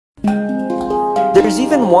There's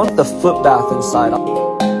even one with a foot bath inside.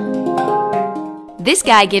 This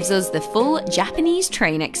guy gives us the full Japanese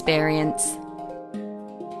train experience.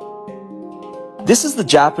 This is the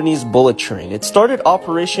Japanese bullet train. It started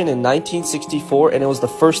operation in 1964 and it was the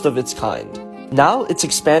first of its kind. Now it's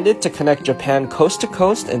expanded to connect Japan coast to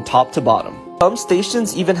coast and top to bottom. Some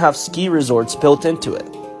stations even have ski resorts built into it.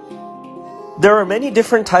 There are many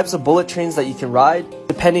different types of bullet trains that you can ride,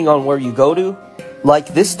 depending on where you go to, like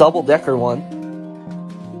this double-decker one.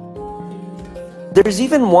 There's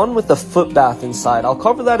even one with a foot bath inside. I'll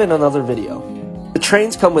cover that in another video. The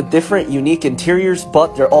trains come with different unique interiors,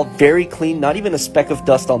 but they're all very clean, not even a speck of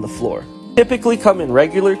dust on the floor. Typically come in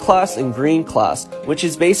regular class and green class, which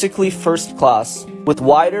is basically first class, with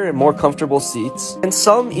wider and more comfortable seats, and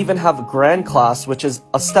some even have a grand class, which is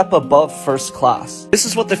a step above first class. This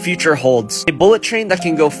is what the future holds, a bullet train that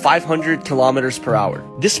can go 500 kilometers per hour.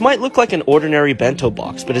 This might look like an ordinary bento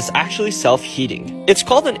box, but it's actually self-heating. It's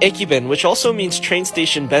called an ekiben, which also means train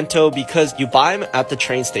station bento because you buy them at the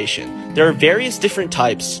train station. There are various different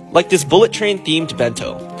types, like this bullet train themed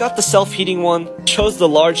bento. Got the self-heating one, chose the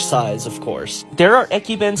large size of course. There are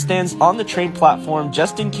ekiben stands on the train platform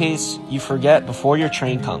just in case you forget before your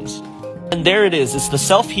train comes. And there it is, it's the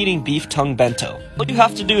self-heating beef tongue bento. All you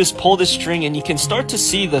have to do is pull this string and you can start to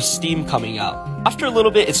see the steam coming out. After a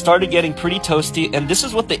little bit it started getting pretty toasty, and this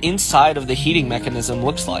is what the inside of the heating mechanism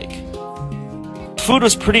looks like. Food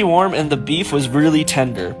was pretty warm and the beef was really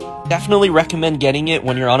tender. Definitely recommend getting it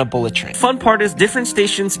when you're on a bullet train. Fun part is different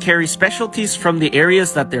stations carry specialties from the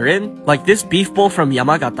areas that they're in, like this beef bowl from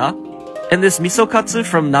Yamagata and this misokatsu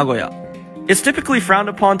from Nagoya. It's typically frowned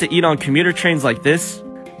upon to eat on commuter trains like this,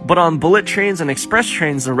 but on bullet trains and express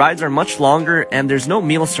trains the rides are much longer and there's no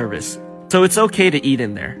meal service, so it's okay to eat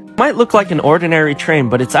in there. It might look like an ordinary train,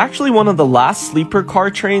 but it's actually one of the last sleeper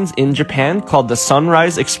car trains in Japan called the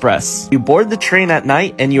Sunrise Express. You board the train at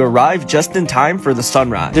night and you arrive just in time for the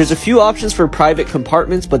sunrise. There's a few options for private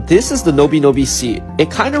compartments, but this is the Nobi Nobi seat.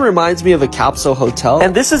 It kind of reminds me of a capsule hotel,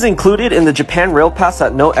 and this is included in the Japan Rail Pass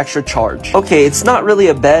at no extra charge. Okay, it's not really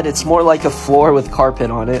a bed, it's more like a floor with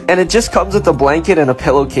carpet on it, and it just comes with a blanket and a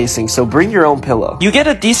pillow casing, so bring your own pillow. You get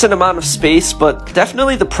a decent amount of space, but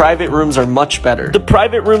definitely the private rooms are much better. The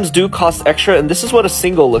private rooms do cost extra, and this is what a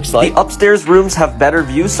single looks like. The upstairs rooms have better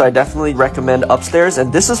views, so I definitely recommend upstairs,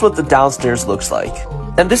 and this is what the downstairs looks like.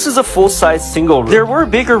 And this is a full-size single room. There were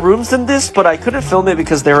bigger rooms than this, but I couldn't film it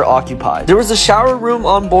because they were occupied. There was a shower room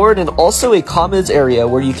on board and also a commons area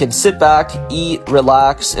where you can sit back, eat,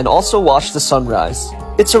 relax, and also watch the sunrise.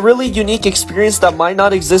 It's a really unique experience that might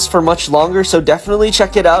not exist for much longer, so definitely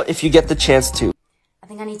check it out if you get the chance to. I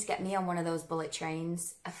think I need to get me on one of those bullet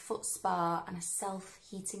trains, a foot spa and a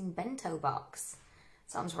self-heating bento box.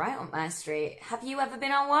 Sounds right up my street. Have you ever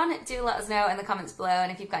been on one? Do let us know in the comments below,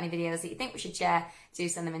 and if you've got any videos that you think we should share, do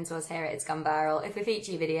send them in to us here at It's Gone Viral. If we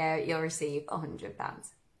feature your video, you'll receive £100.